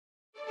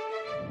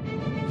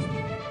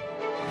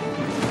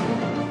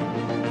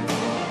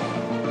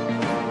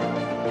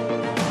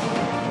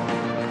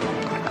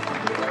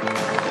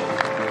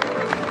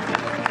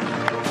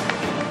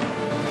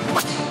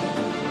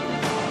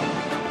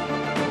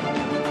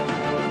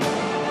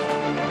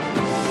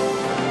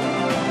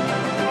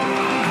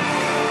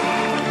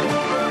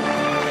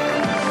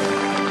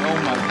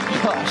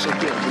Gosh, I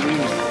can't believe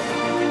it.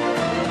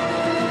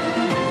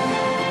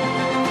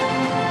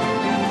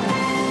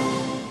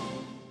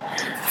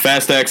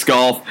 Fast X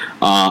Golf.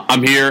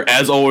 I'm here,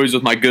 as always,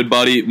 with my good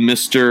buddy,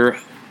 Mr.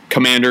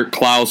 Commander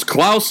Klaus.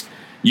 Klaus,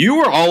 you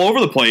were all over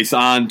the place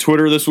on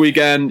Twitter this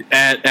weekend.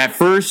 At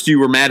first, you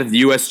were mad at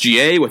the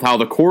USGA with how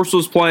the course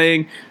was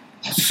playing.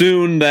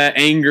 Soon, that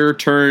anger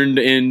turned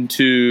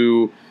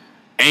into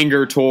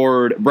anger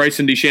toward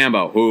Bryson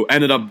DeChambeau, who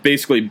ended up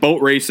basically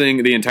boat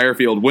racing the entire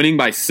field, winning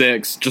by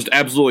 6, just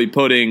absolutely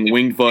putting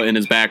Winged Foot in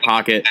his back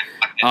pocket.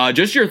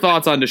 Just your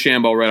thoughts on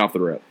DeChambeau right off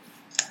the rip.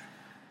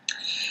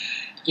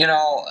 You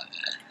know,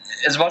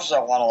 as much as I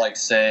want to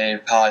say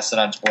how I said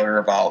on Twitter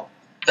about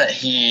that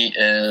he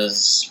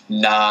is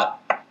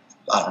not,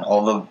 I don't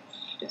know,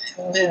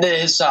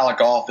 his style of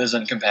golf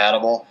isn't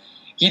compatible.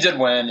 He did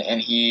win,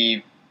 and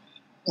he,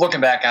 looking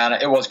back on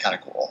it, it was kind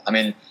of cool. I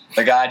mean,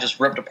 the guy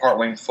just ripped apart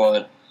Winged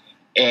Foot,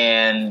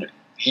 and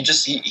he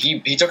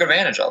took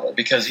advantage of it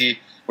because he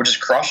would just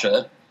crush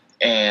it,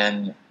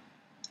 and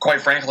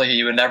quite frankly,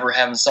 he would never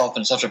have himself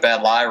in such a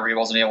bad lie where he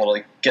wasn't able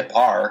to get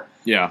par.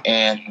 Yeah.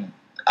 And,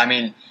 I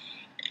mean,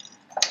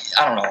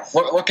 I don't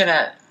know. Looking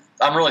at,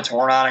 I'm really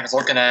torn on it because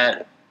looking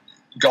at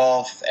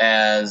golf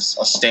as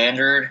a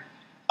standard,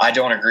 I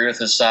don't agree with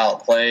his style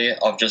of play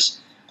of just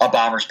a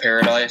bomber's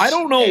paradise. I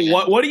don't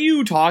know what do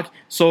you talk.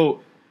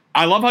 So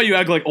I love how you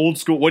act like old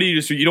school. What do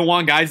you don't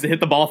want guys to hit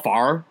the ball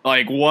far?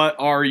 Like, what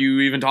are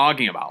you even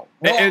talking about?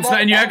 I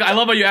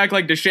love how you act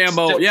like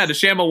DeChambeau. Yeah,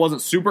 DeChambeau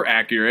wasn't super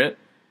accurate,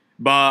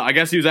 but I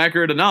guess he was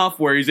accurate enough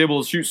where he's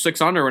able to shoot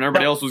 6 under when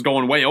everybody else was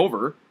going way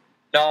over.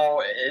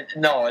 No,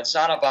 it's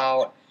not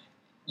about.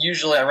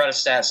 Usually, I read a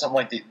stat, something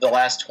like the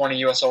last 20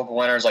 U.S. Open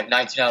winners, like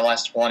 19 out of the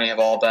last 20 have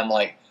all been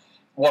like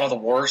one of the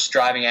worst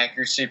driving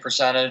accuracy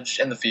percentage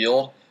in the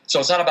field. So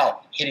it's not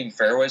about hitting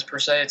fairways per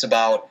se. It's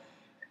about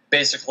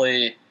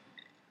basically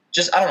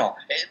just, I don't know.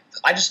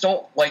 I just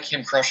don't like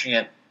him crushing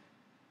it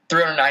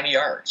 390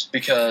 yards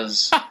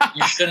because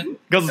you shouldn't.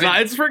 Because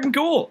it's freaking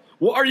cool.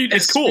 What are you?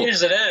 It's cool.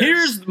 As it is,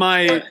 here's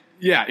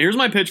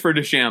my pitch for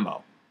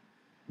DeChambeau.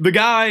 The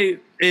guy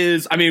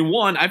is, I mean,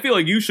 one, I feel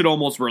like you should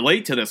almost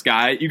relate to this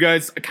guy. You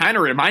guys kind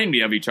of remind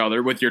me of each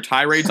other with your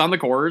tirades on the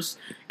course,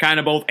 kind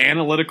of both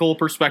analytical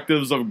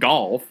perspectives of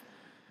golf.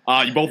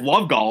 You both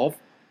love golf.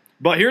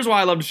 But here's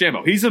why I love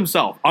DeChambeau. He's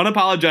himself,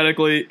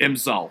 unapologetically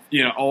himself.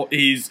 You know,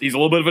 he's a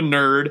little bit of a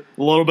nerd,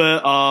 a little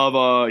bit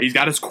of he's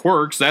got his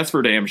quirks, that's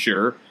for damn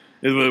sure,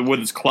 with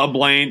his club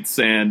lengths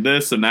and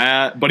this and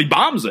that. But he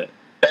bombs it.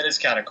 That is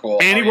kind of cool.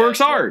 And he works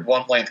hard.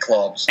 One-length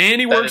clubs.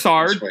 And he works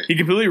hard. He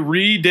completely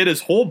redid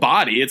his whole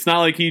body. It's not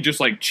like he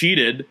just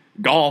cheated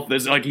golf.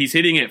 It's like he's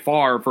hitting it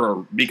far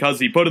because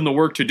he put in the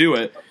work to do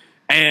it.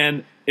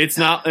 And it's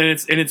not. And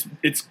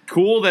it's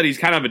cool that he's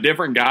kind of a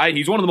different guy.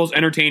 He's one of the most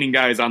entertaining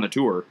guys on the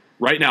tour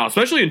right now,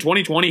 especially in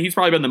 2020. He's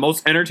probably been the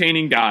most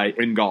entertaining guy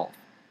in golf.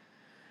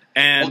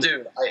 And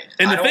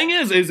the thing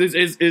is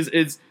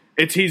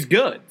he's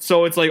good.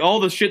 So it's like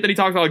all the shit that he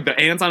talks about, like the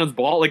ants on his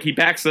ball, like he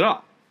backs it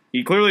up.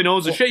 He clearly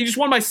knows the shit. He just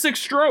won by 6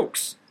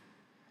 strokes.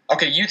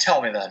 Okay, you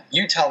tell me then.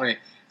 You tell me,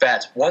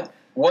 Fats, what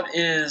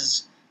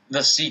is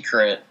the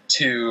secret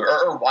to,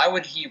 or why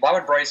would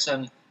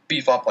Bryson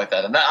beef up like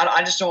that? And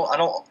I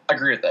don't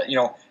agree with that. You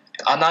know,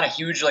 I'm not a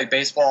huge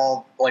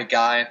baseball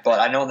guy, but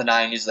I know in the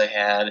 90s they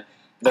had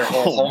their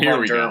whole home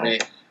run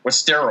derby with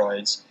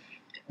steroids.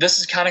 This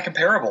is kind of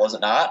comparable, is it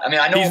not? I mean,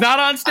 I know he's not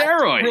on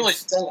steroids. I really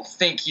don't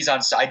think he's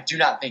on. I do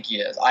not think he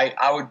is.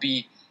 I would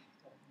be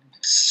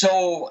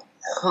so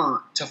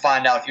hurt to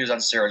find out if he was on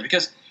steroids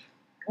because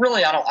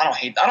really I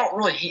don't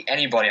really hate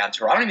anybody on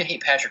tour. I don't even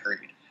hate Patrick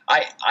Reed.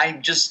 I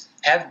just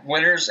have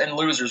winners and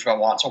losers who I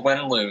want to win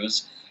and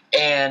lose,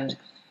 and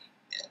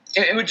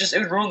it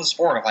would ruin the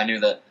sport if I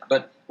knew that.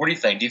 But what do you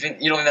think? You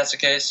don't think that's the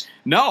case?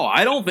 No,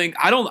 I don't think.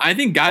 I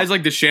think guys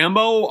like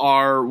DeChambeau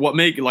are what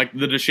make the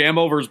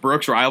DeChambeau versus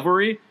Brooks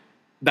rivalry.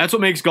 That's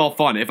what makes golf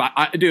fun.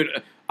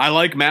 I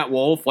like Matt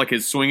Wolff.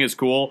 His swing is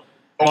cool.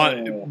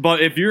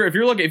 But if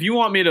you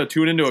want me to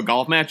tune into a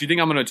golf match, you think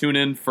I'm going to tune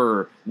in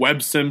for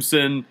Webb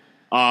Simpson,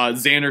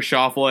 Xander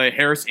Schauffele,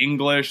 Harris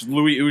English,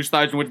 Louis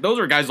Oosthuizen, which those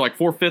are guys 4th,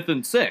 5th,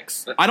 and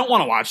 6th. I don't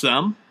want to watch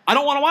them. I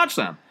want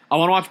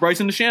to watch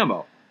Bryson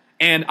DeChambeau.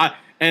 And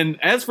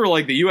as for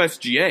the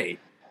USGA,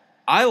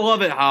 I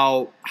love it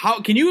how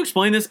can you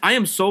explain this? I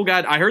am so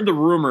glad. I heard the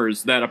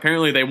rumors that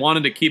apparently they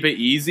wanted to keep it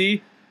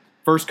easy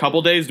first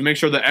couple days to make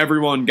sure that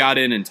everyone got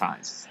in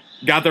time.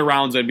 Got their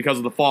rounds in because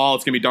of the fall.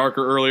 It's going to be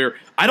darker earlier.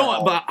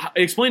 But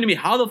explain to me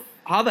how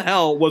the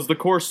hell was the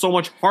course so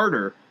much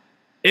harder?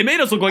 It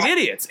made us look like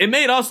idiots.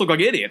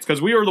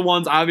 Because we were the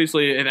ones,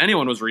 obviously, if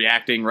anyone was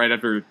reacting right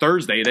after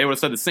Thursday, they would have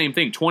said the same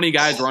thing. 20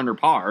 guys were under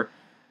par.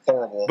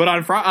 horrible. But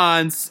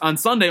on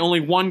Sunday, only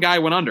one guy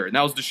went under, and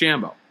that was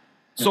DeChambeau.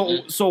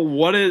 So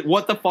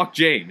what the fuck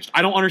changed?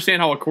 I don't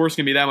understand how a course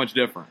can be that much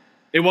different.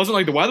 It wasn't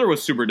like the weather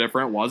was super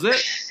different, was it?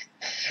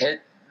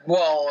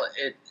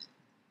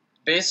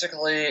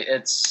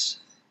 It's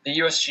the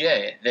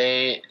USGA.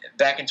 They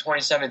back in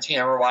 2017,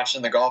 I remember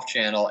watching the Golf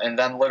Channel, and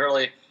then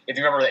literally, if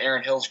you remember the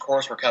Aaron Hills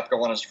course where Koepka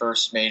won his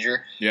first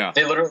major, yeah,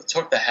 they literally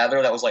took the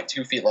heather that was like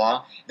 2 feet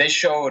long. They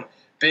showed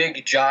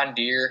big John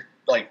Deere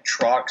like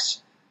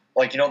trucks,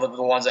 like the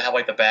ones that have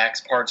like the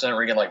backs parts in it,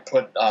 where you can like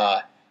put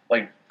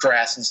like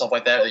grass and stuff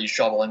like that you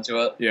shovel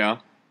into it. Yeah,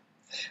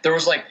 there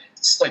was like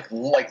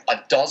a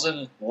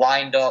dozen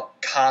lined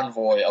up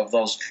convoy of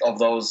those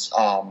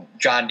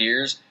John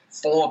Deeres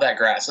full of that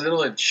grass. So they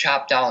literally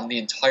chopped down the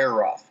entire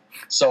rough.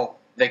 So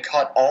they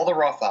cut all the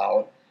rough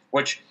out,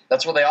 which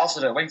that's what they also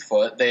did at Winged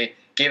Foot. They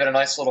gave it a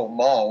nice little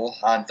mow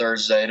on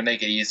Thursday to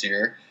make it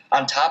easier.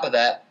 On top of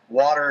that,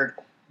 watered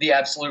the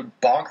absolute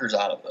bonkers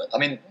out of it. I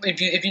mean,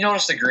 if you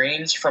notice the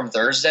greens from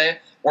Thursday,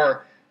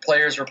 where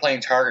players were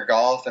playing target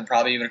golf, and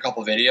probably even a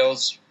couple of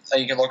videos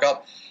that you can look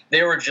up,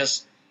 they were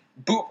just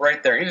boop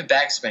right there, even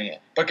backspinning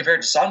it. But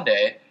compared to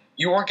Sunday,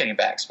 you weren't getting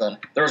backspin.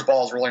 There was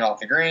balls rolling off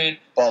the green,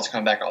 balls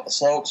coming back off the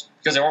slopes,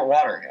 because they weren't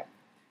watering them.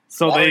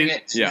 So watering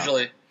it's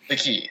usually the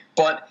key.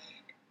 But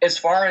as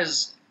far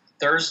as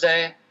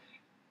Thursday,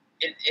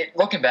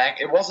 looking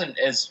back, it wasn't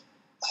as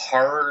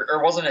hard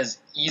or wasn't as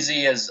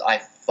easy as I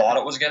thought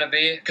it was going to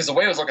be. Because the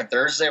way it was looking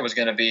Thursday was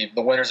going to be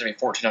the winner's going to be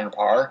 14 under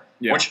par,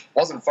 which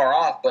wasn't far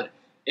off. But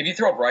if you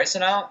throw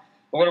Bryson out,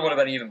 the winner would have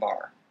been even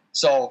par.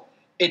 So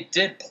it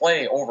did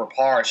play over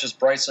par. It's just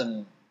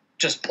Bryson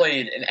just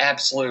played an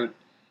absolute,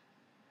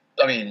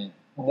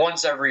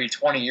 once every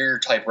 20-year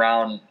type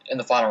round in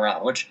the final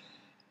round, which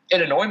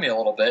it annoyed me a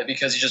little bit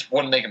because he just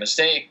wouldn't make a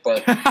mistake.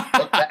 But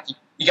look back,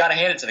 you got to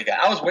hand it to the guy.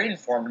 I was waiting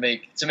for him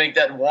to make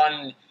that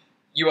one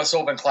U.S.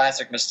 Open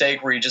Classic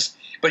mistake where he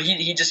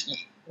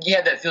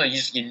had that feeling.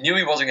 You knew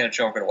he wasn't going to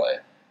choke it away.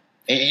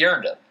 He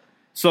earned it.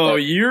 So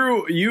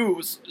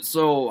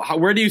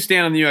where do you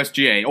stand on the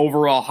USGA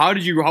overall? How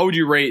would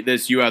you rate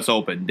this U.S.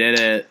 Open?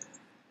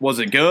 Was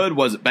it good?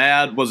 Was it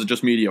bad? Was it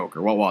just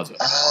mediocre? What was it?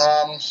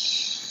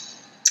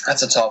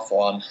 That's a tough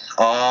one.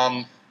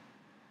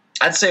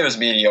 I'd say it was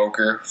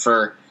mediocre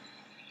for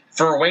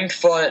Winged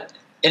Foot.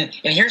 And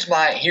here's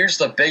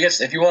the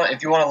biggest. If you want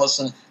to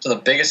listen to the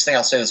biggest thing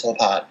I'll say this whole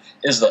pod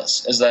is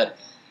that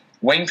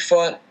Winged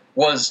Foot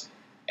was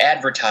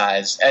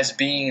advertised as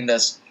being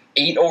this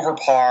 8 over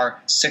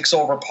par, 6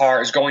 over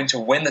par is going to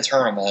win the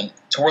tournament,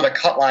 to where the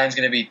cut line is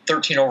going to be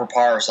 13 over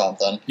par or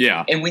something.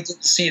 Yeah. And we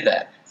didn't see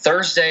that.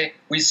 Thursday,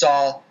 we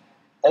saw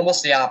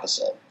almost the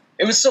opposite.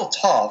 It was still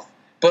tough,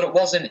 but it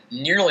wasn't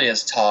nearly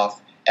as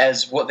tough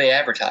as what they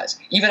advertised.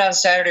 Even on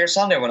Saturday or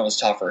Sunday when it was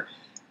tougher,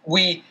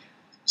 we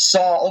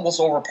saw almost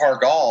over par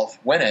golf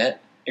win it,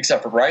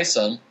 except for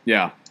Bryson.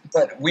 Yeah.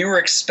 But we were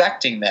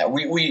expecting that.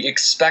 We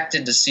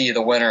expected to see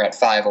the winner at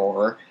 5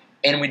 over,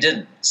 and we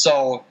didn't.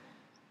 So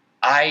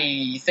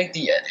I think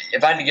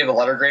if I had to give a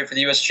letter grade for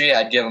the USGA,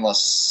 I'd give them a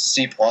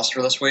C+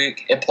 for this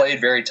week. It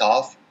played very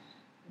tough.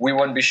 We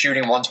wouldn't be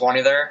shooting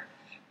 120 there,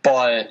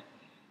 but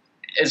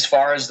as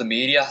far as the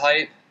media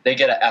hype, they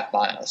get an F-.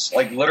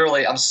 Like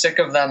literally, I'm sick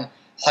of them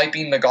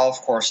hyping the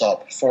golf course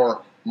up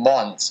for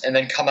months and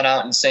then coming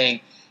out and saying,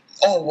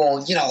 "Oh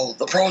well,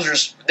 the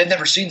pros they've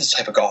never seen this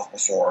type of golf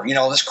before.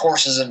 This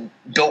course isn't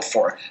built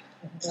for it."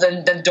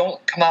 Then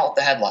don't come out with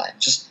the headline.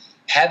 Just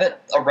have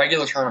it a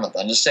regular tournament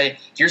then. Just say,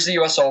 here's the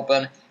U.S.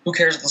 Open. Who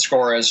cares what the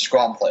score is? Just go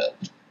out and play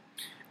it.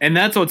 And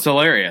that's what's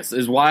hilarious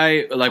is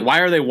why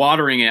are they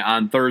watering it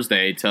on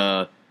Thursday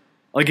to,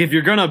 if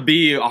you're going to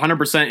be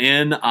 100%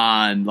 in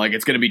on,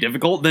 it's going to be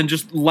difficult, then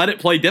just let it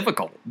play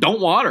difficult. Don't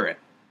water it.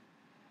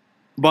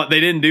 But they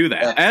didn't do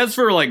that. Yeah. As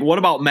for, what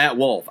about Matt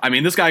Wolff?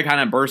 This guy kind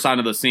of burst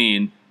onto the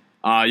scene,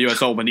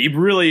 U.S. Open. He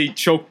really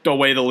choked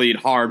away the lead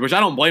hard, which I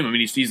don't blame him.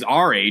 He's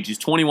our age. He's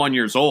 21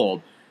 years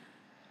old.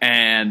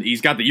 And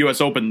he's got the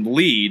U.S. Open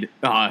lead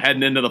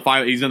heading into the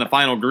final. He's in the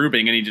final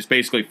grouping, and he just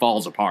basically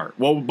falls apart.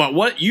 Well,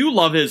 but you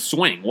love his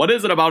swing. What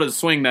is it about his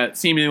swing that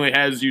seemingly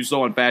has you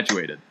so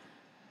infatuated?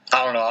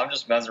 I don't know. I'm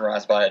just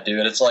mesmerized by it,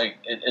 dude. It's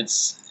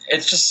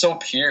it's just so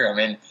pure.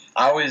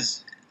 I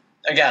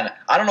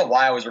don't know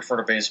why I always refer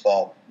to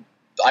baseball.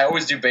 I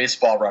always do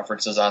baseball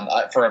references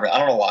for everything. I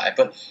don't know why,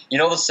 but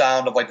the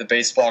sound of the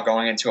baseball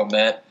going into a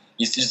mitt.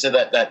 You just did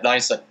that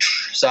nice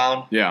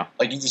sound. Yeah.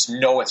 You just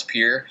know it's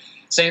pure.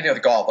 Same thing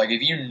with golf.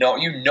 If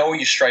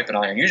you stripe an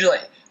iron. Usually,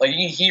 you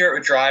can hear it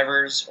with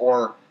drivers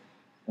or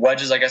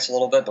wedges, I guess, a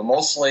little bit, but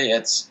mostly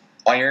it's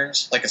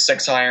irons, like a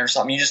 6-iron or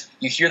something.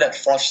 You hear that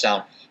flush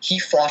sound. He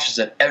flushes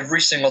it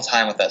every single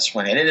time with that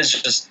swing, and it is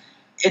just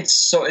it's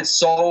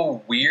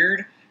so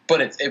weird, but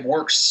it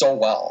works so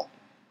well.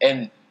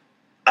 And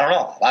I don't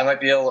know. I'm going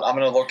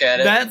to look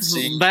at it.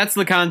 That's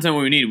the content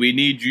we need. We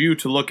need you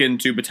to look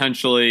into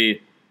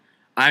potentially.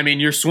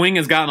 Your swing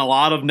has gotten a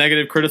lot of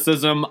negative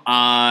criticism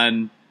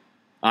on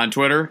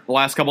Twitter the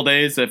last couple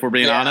days, if we're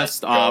being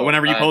honest.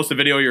 Whenever you post a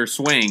video of your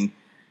swing,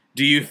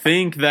 do you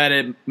think that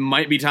it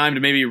might be time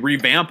to maybe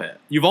revamp it?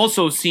 You've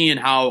also seen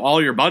how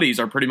all your buddies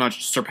are pretty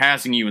much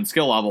surpassing you in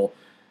skill level.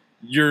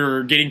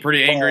 You're getting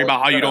pretty angry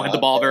about how you don't hit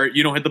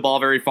the ball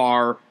very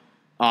far.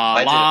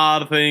 A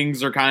lot of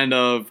things are kind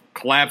of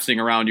collapsing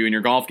around you in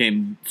your golf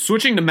game.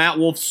 Switching to Matt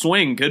Wolf's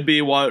swing could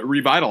be what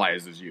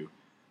revitalizes you.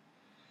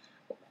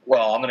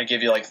 Well, I'm going to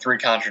give you like 3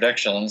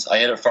 contradictions. I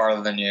hit it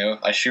farther than you.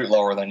 I shoot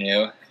lower than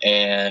you.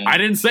 And I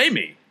didn't say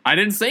me.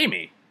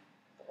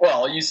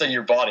 Well, you said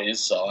your buddies,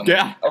 so I mean,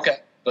 yeah. Okay,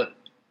 but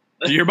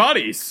your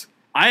buddies.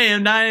 I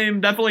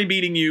am definitely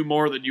beating you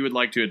more than you would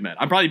like to admit.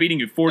 I'm probably beating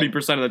you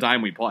 40% of the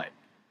time we play.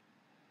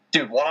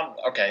 Dude,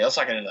 okay, let's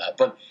not get into that.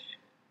 But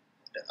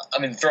I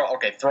mean, throw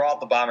out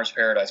the Bombers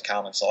Paradise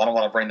comment, so I don't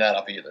want to bring that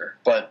up either.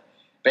 But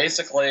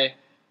basically,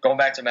 going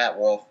back to Matt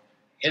Wolf,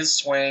 his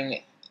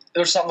swing,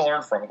 there's something to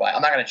learn from it.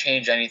 I'm not going to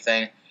change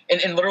anything.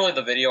 And literally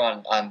the video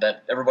on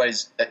that,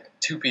 that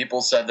 2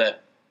 people said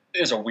that it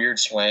was a weird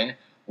swing.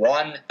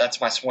 1,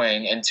 that's my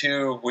swing, and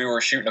 2, we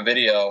were shooting a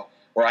video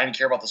where I didn't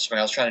care about the swing.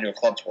 I was trying to do a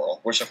club twirl,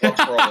 which the club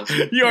twirl is.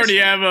 You already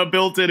have a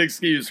built-in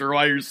excuse for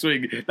why you're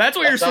swinging. That's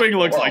what your swing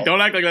looks like.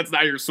 Don't act like that's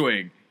not your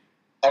swing.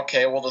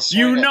 Okay, well the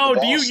swing. You know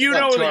that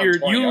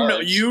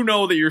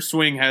your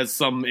swing has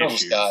some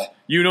issues.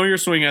 You know your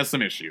swing has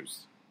some issues.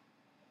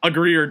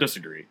 Agree or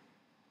disagree?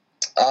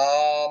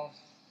 I'm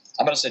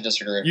gonna say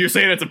disagree. You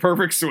saying it's a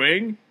perfect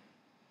swing?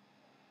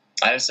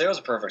 I didn't say it was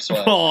a perfect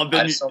swing. Oh,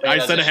 then I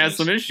said it has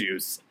some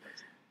issues.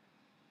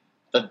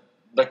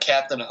 The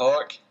Captain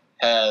Hook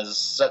has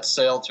set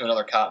sail to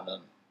another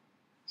continent.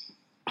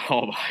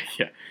 Oh my,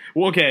 yeah.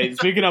 Well, okay,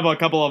 speaking of a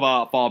couple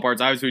of fall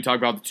aparts, obviously we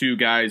talked about the 2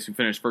 guys who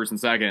finished first and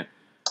second.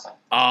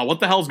 What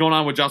the hell's going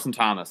on with Justin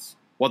Thomas?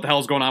 What the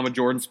hell's going on with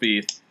Jordan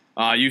Spieth?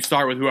 You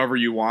start with whoever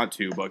you want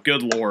to, but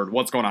good Lord,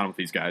 what's going on with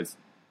these guys?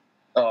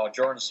 Oh,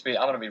 Jordan Spieth,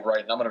 I'm gonna be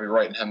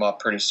writing him up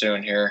pretty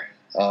soon here.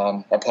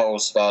 A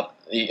post about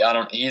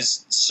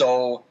he's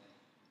so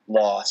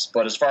lost.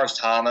 But as far as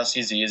Thomas,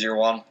 he's the easier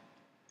one.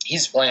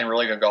 He's playing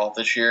really good golf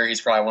this year. He's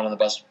probably one of the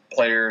best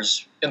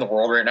players in the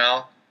world right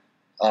now.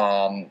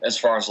 As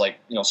far as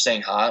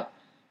staying hot,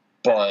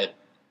 but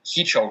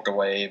he choked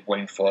away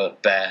Winged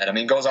Foot bad. I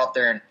mean, goes out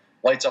there and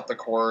lights up the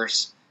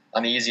course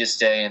on the easiest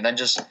day, and then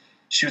just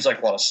shoots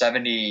a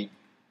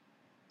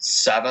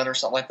 77 or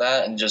something like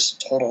that, and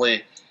just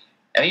totally.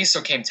 And he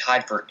still came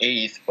tied for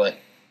 8th,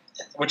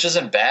 which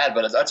isn't bad,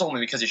 but that's only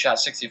because he shot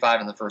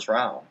 65 in the first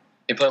round.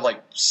 He played 9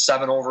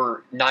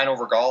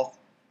 over golf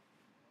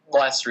the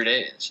last 3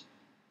 days.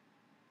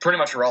 Pretty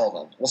much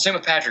irrelevant. Well, same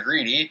with Patrick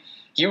Reed.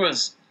 He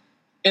was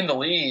in the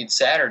lead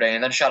Saturday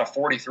and then shot a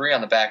 43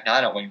 on the back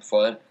 9 at Winged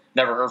Foot.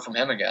 Never heard from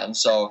him again.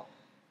 So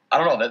I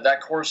don't know.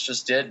 That course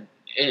just did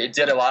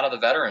a lot of the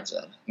veterans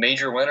in.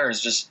 Major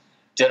winners just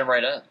did them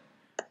right in.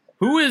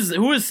 Who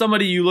is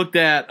somebody you looked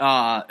at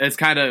as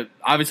kind of,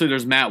 obviously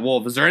there's Matt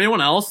Wolf. Is there anyone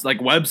else like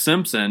Webb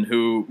Simpson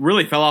who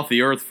really fell off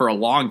the earth for a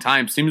long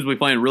time, seems to be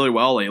playing really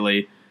well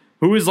lately?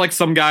 Who is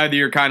some guy that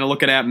you're kind of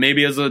looking at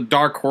maybe as a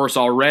dark horse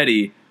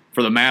already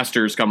for the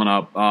Masters coming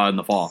up in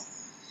the fall?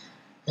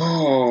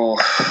 Oh,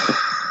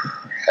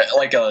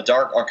 a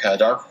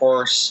dark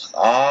horse.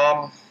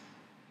 I'm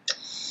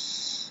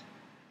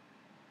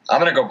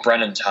gonna go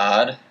Brendan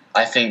Todd.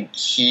 I think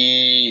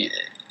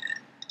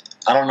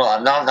I don't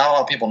know. Not a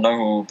lot of people know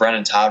who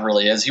Brendan Todd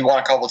really is. He won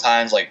a couple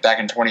times, back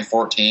in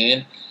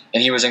 2014,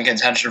 and he was in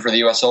contention for the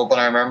U.S. Open.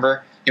 I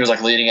remember he was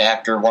leading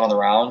after one of the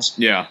rounds.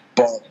 Yeah,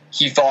 but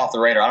he fell off the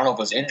radar. I don't know if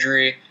it was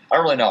injury. I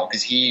don't really know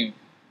because he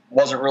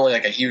wasn't really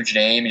a huge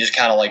name. You just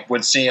kind of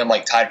would see him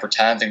tied for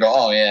 10th and go,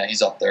 oh yeah,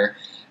 he's up there.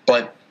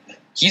 But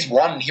he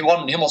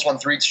almost won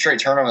 3 straight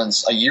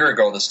tournaments a year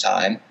ago this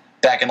time,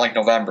 back in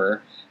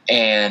November,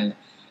 and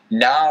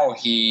now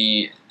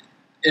he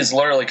is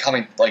literally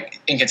coming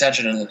in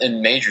contention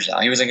in majors now.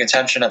 He was in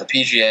contention at the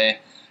PGA,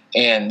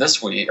 and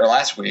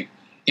last week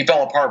he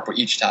fell apart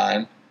each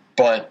time.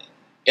 But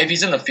if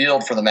he's in the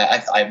field for the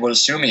match, I would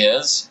assume he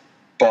is.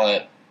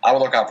 But I would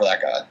look out for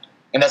that guy,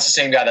 and that's the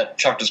same guy that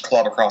chucked his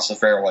club across the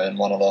fairway in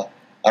one of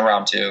the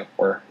round 2.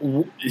 Or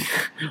okay.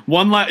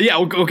 What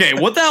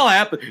the hell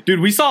happened, dude?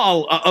 We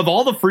saw of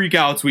all the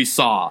freakouts we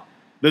saw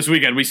this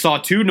weekend. We saw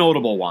 2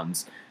 notable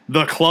ones.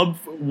 The club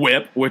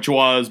whip, which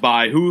was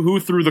by who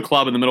threw the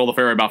club in the middle of the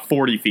fairway about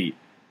 40 feet.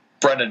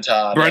 Brendan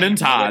Todd,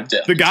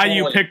 the guy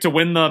you picked to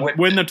win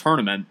the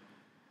tournament.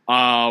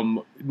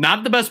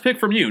 Not the best pick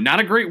from you. Not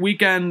a great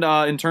weekend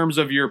in terms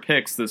of your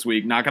picks this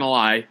week. Not gonna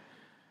lie.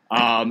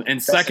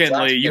 And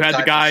secondly, you had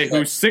the guy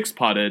who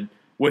 6-putted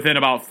within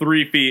about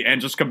 3 feet and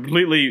just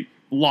completely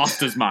lost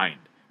his mind.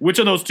 Which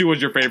of those 2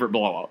 was your favorite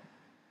blowout,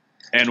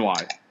 and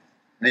why?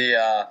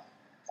 I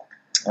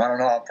don't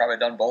know. I've probably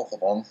done both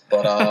of them,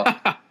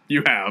 but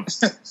you have.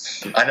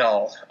 I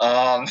know.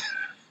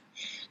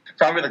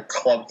 Probably the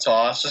club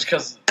toss, just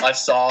because I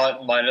saw it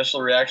and my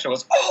initial reaction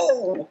was,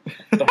 oh!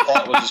 The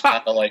putt was just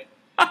kind of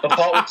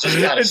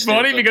It's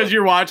funny because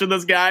you're watching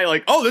this guy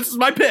oh, this is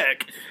my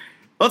pick.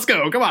 Let's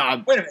go. Come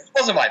on. Wait a minute. It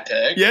wasn't my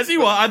pick. Yes, he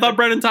was. I thought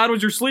Brendan Todd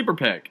was your sleeper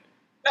pick.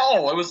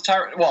 No, it was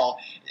Well,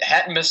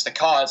 hadn't missed the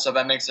cut, so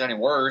that makes it any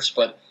worse.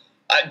 But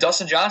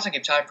Dustin Johnson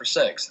came tied for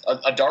sixth.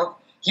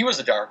 He was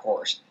a dark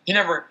horse. You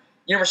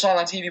never saw him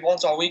on TV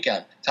once all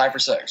weekend. Tied for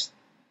sixth.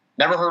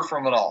 Never heard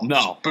from him at all. No.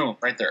 Just boom,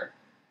 right there.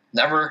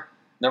 Never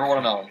would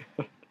have known.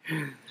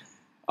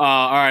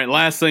 All right,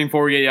 last thing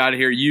before we get you out of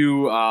here.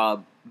 You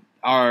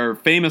are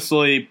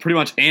famously pretty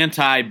much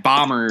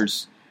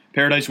anti-Bombers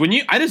Paradise.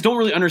 I just don't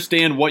really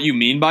understand what you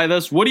mean by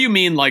this. What do you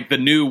mean, like, the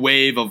new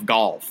wave of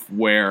golf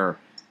where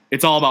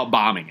it's all about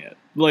bombing it?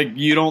 Like,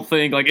 you don't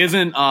think, like,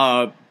 isn't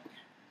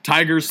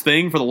Tiger's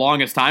thing for the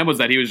longest time was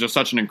that he was just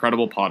such an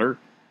incredible putter?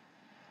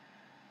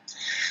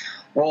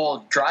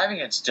 Well, driving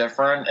it's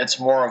different. It's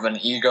more of an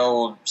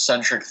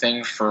ego-centric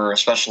thing for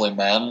especially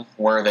men,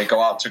 where they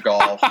go out to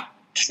golf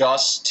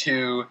just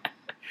to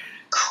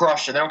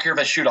crush it. They don't care if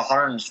they shoot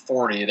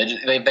 140.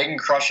 They can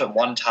crush it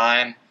one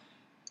time,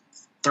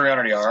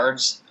 300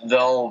 yards.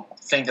 They'll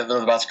think that they're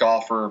the best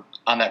golfer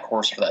on that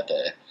course for that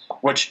day,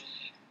 which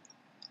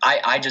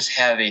I just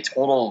have a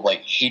total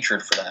like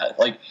hatred for that.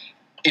 Like,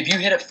 if you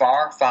hit it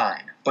far,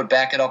 fine, but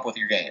back it up with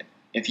your game.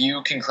 If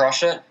you can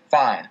crush it,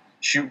 fine,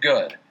 shoot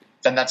good.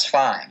 Then that's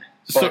fine.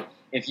 But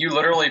if you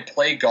literally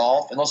play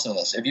golf, and listen to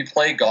this, if you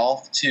play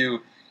golf to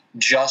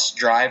just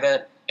drive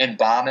it and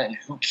bomb it, and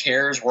who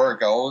cares where it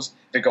goes,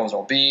 if it goes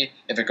OB, if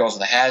it goes in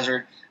the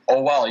hazard,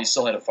 oh well, you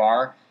still hit it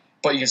far,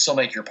 but you can still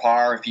make your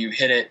par if you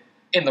hit it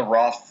in the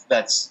rough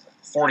that's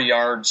 40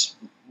 yards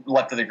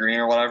left of the green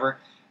or whatever.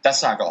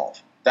 That's not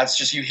golf. That's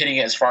just you hitting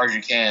it as far as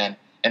you can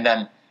and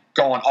then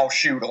going, oh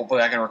shoot,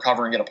 hopefully I can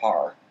recover and get a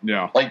par.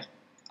 Yeah. Like,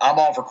 I'm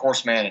all for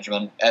course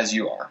management, as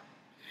you are.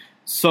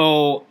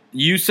 So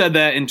you said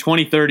that in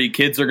 2030,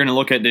 kids are going to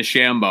look at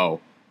DeChambeau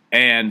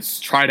and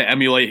try to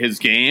emulate his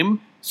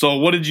game. So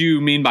what did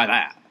you mean by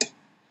that?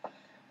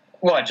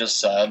 What I just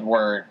said,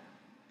 where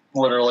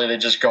literally they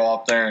just go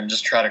up there and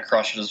just try to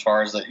crush it as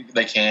far as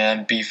they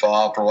can, beef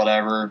up or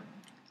whatever,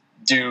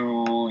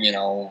 do,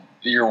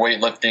 your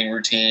weightlifting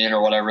routine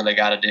or whatever they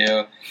got to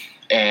do,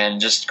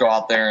 and just go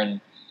out there and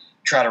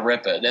try to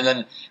rip it. And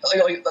then,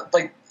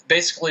 like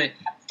basically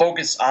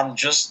focus on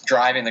just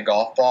driving the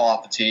golf ball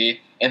off the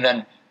tee, and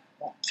then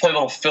play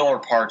little filler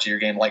parts of your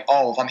game. Like,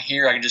 oh, if I'm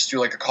here, I can just do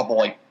like a couple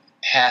like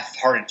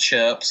half-hearted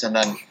chips and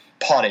then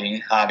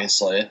putting,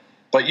 obviously.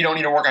 But you don't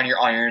need to work on your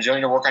irons. You don't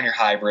need to work on your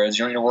hybrids.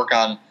 You don't need to work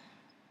on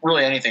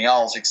really anything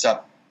else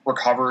except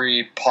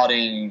recovery,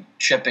 putting,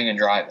 chipping, and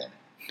driving.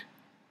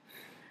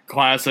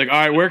 Classic. All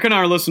right, where can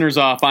our listeners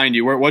find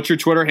you? What's your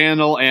Twitter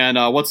handle, and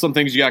what's some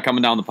things you got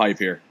coming down the pipe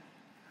here?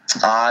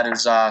 It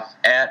is at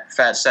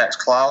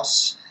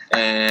FatSacksKlaus,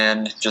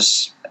 and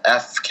just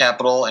F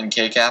capital and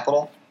K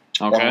capital.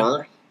 Okay. One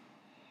word.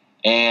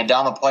 And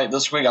down the pipe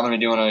this week, I'm going to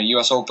be doing a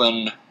U.S.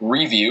 Open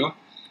review,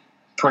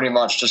 pretty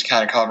much just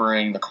kind of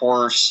covering the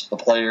course, the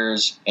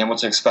players, and what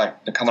to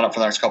expect coming up for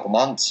the next couple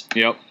months.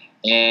 Yep.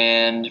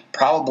 And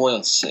probably,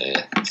 let's see,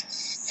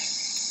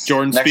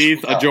 Jordan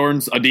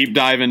Spieth, a deep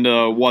dive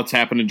into what's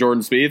happened to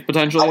Jordan Spieth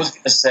potentially. I was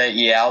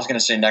going to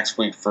say next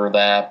week for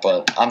that,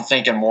 but I'm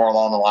thinking more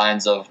along the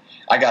lines of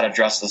I got to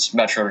address this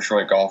Metro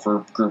Detroit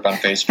golfer group on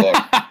Facebook.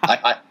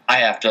 I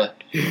have to.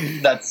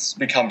 That's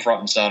become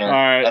front and center. All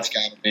right. That's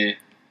got to be.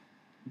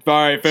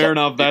 All right, fair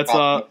enough. That's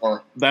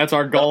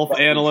our golf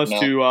analyst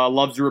who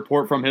loves to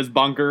report from his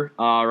bunker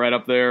right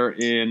up there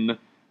in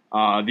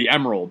the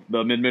Emerald,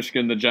 the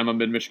Mid-Michigan, the gem of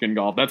Mid-Michigan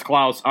golf. That's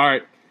Klaus. All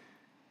right.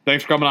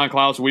 Thanks for coming on,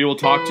 Klaus. We will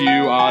talk to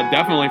you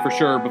definitely for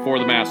sure before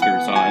the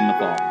Masters in the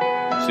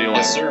fall. See you later.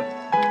 Yes, sir.